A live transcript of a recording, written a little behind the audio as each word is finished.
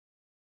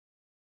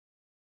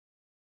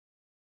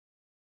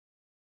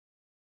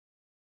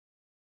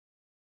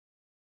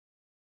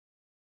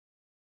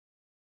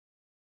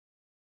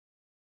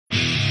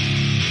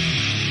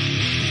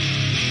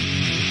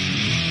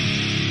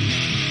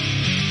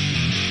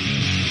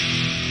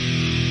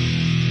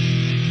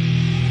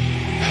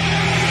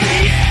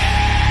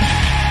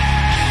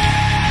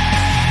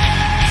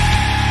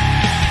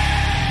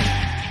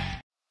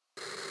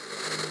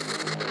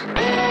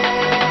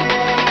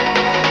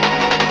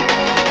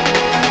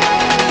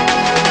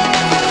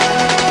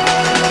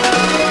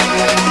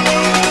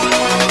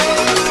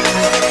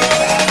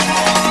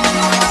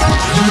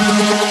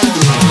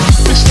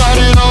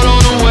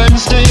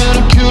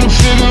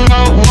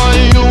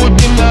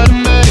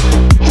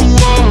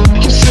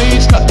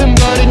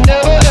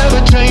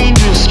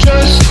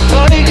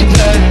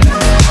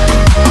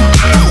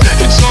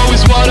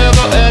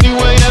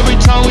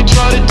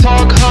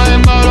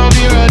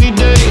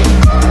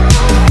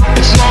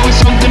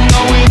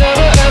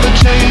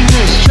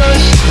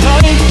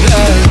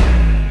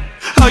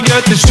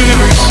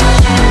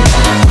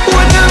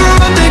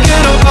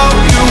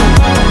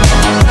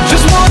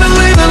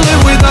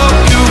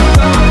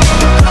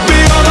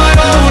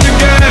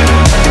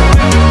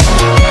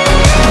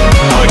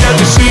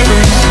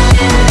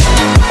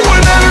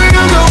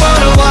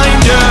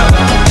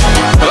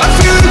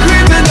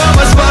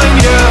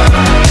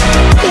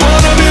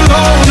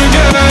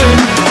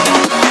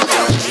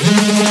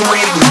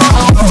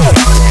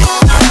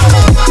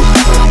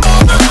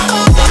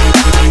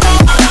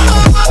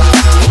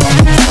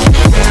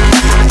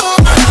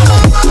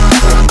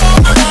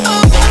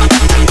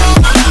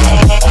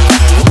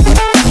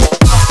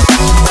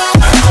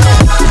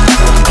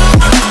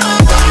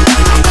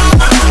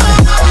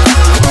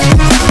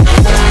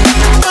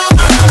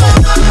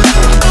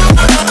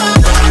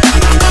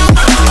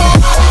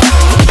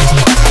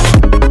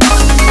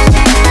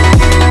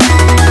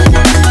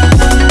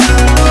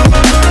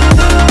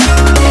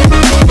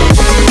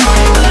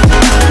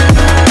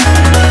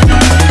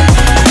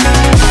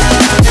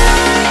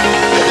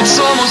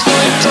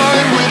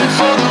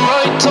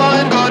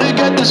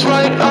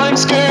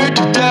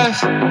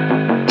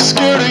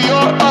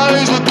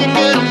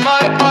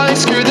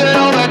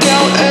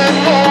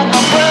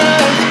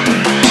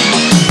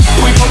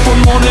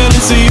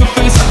see your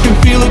face, I can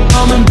feel it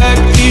coming back.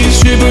 These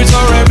shivers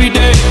are every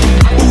day.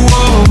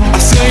 Whoa, I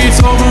say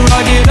it's over,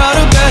 I get out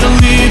of bed and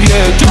leave,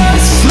 yeah.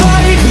 Just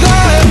like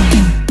that,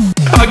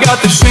 I got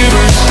the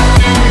shivers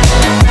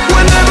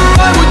whenever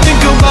I would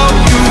think about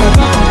you.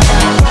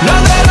 Now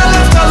that I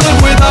left, I live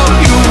without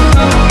you.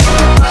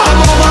 I'm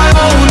on my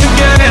own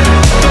again.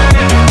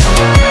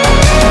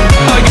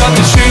 I got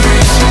the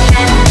shivers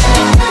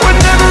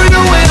whenever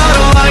you went out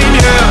of line,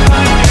 yeah.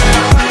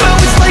 Now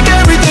it's like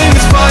everything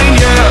is fine,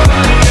 yeah.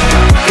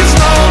 'Cause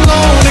now I'm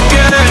alone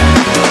again.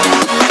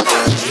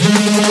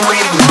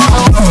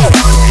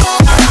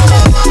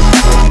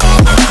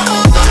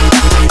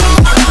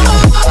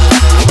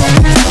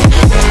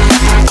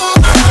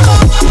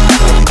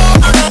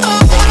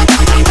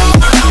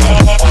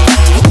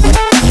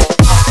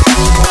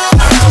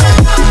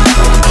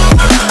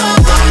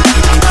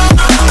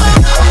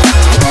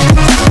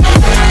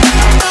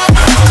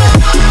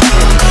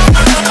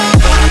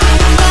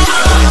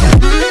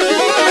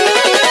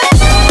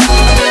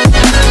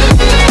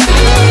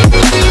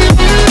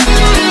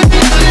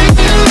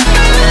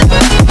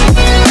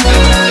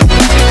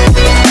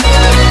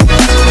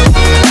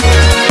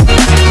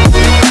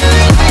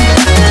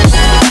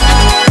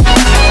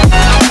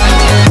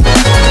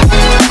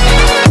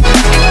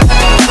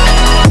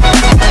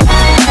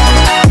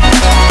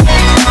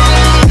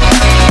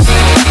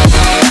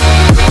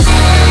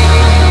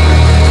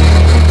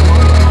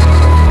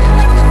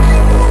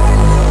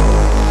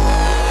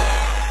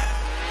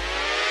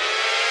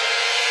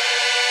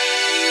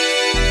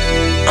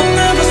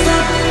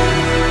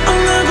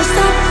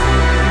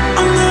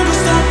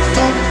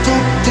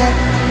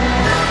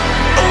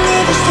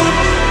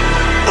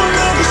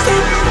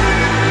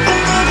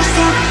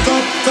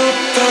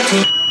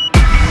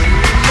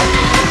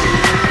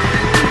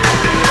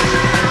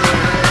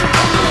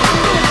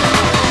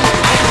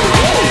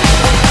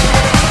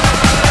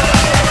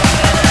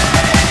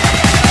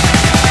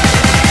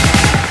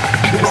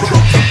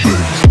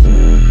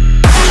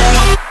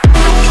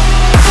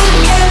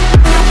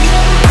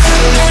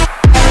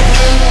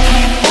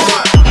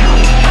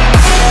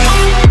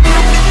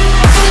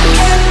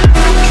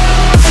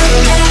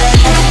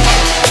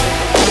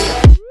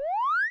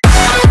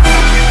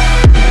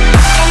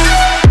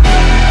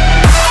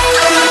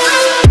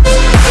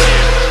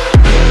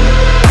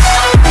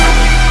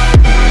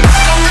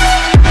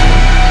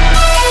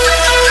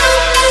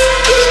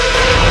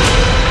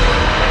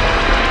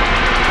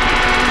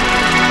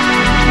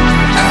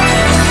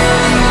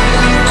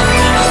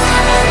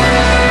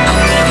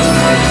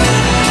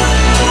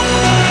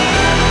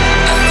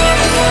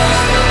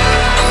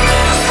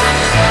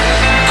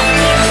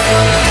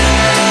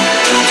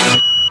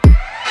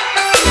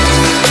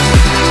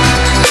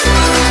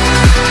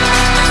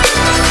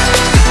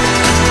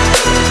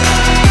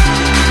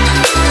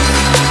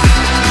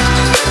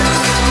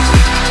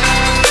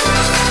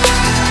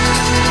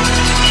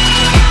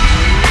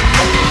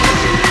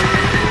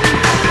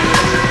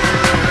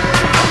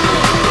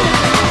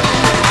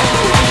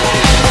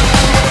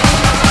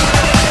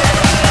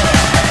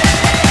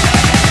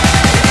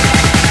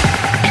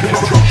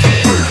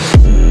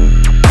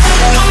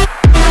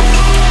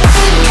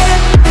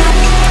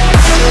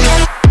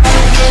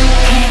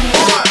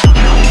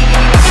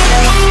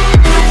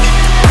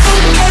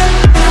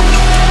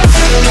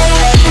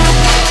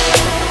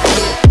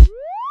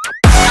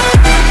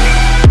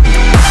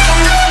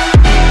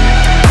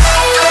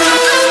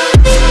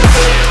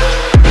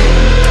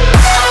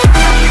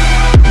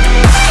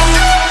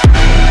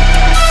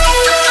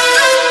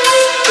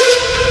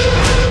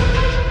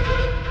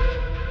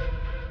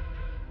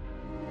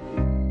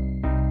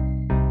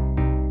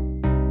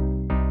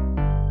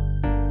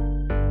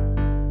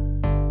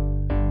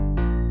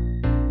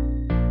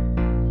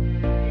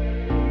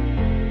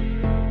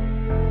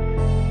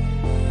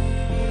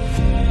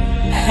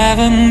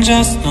 Heaven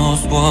just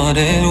knows what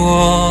it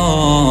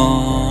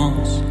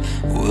was.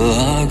 Will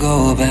I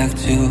go back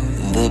to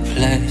the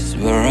place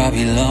where I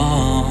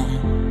belong?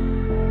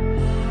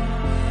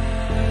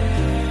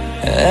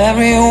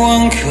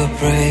 Everyone could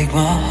break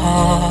my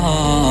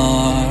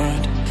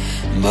heart,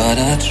 but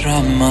I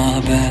try my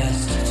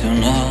best to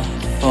not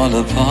fall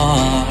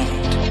apart.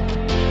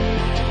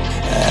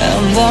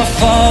 And I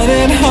find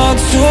it hard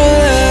to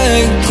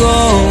let go.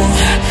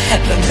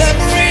 The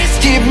memories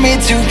keep me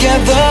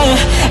together.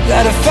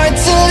 Gotta fight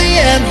till the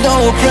end, no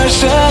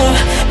pressure,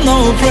 no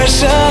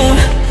pressure.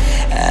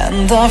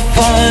 And I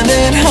find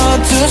it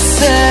hard to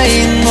say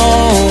no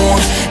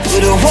to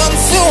the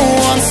ones who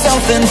want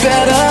something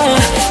better,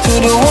 to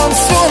the ones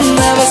who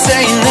never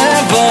say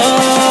never.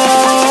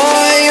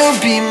 You'll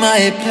be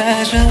my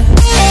pleasure.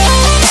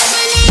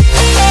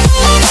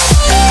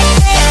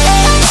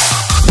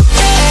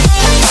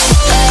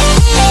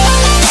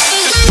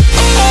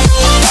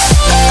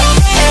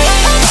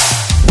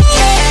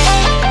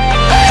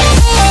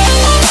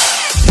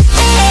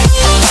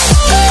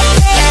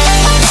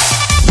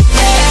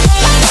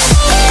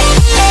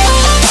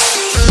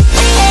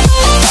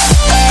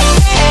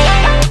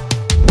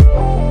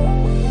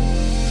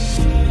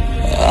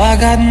 I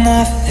got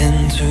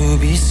nothing to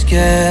be scared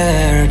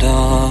scared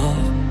of,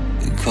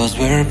 because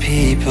where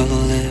people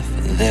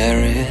live,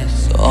 there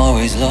is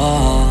always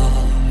love.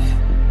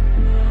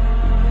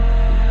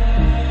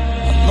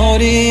 I know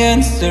the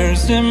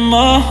answers in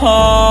my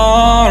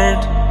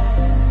heart,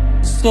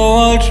 so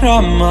I'll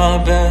try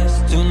my best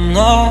to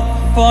not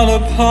fall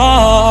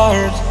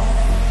apart.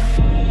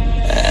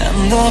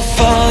 And I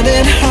find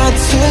it hard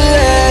to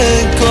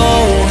let go.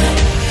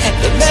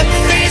 The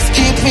memories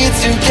keep me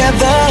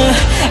together.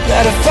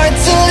 Gotta fight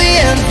till the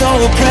end, no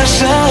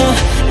pressure,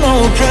 no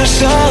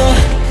pressure.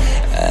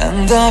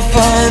 And I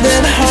find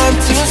it hard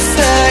to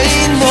say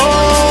no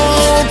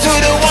to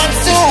the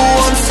ones who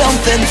want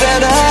something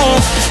better,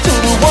 to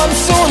the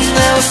ones who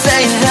never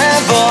say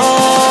never.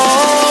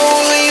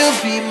 Will you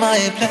be my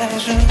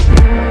pleasure?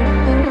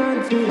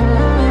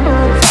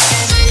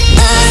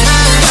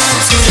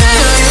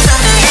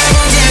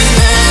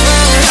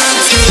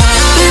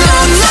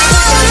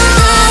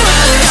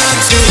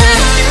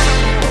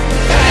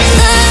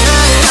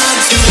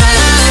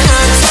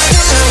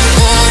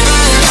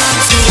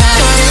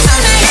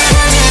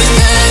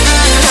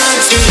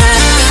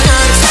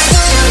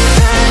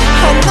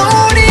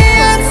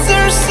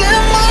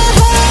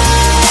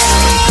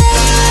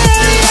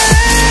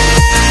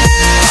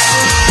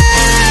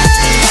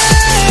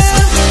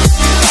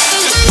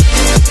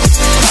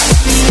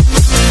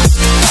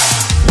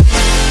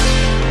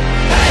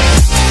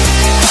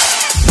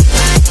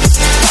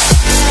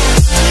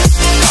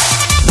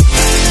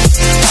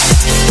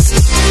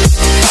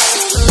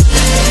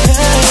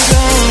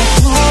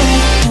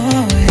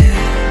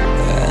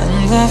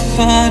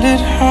 Find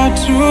it hard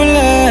to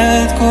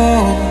let go.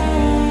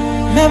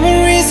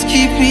 Memories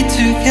keep me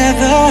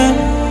together.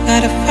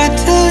 Gotta fight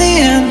till the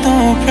end, no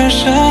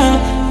pressure,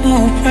 no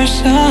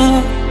pressure.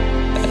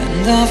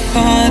 And I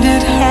find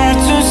it hard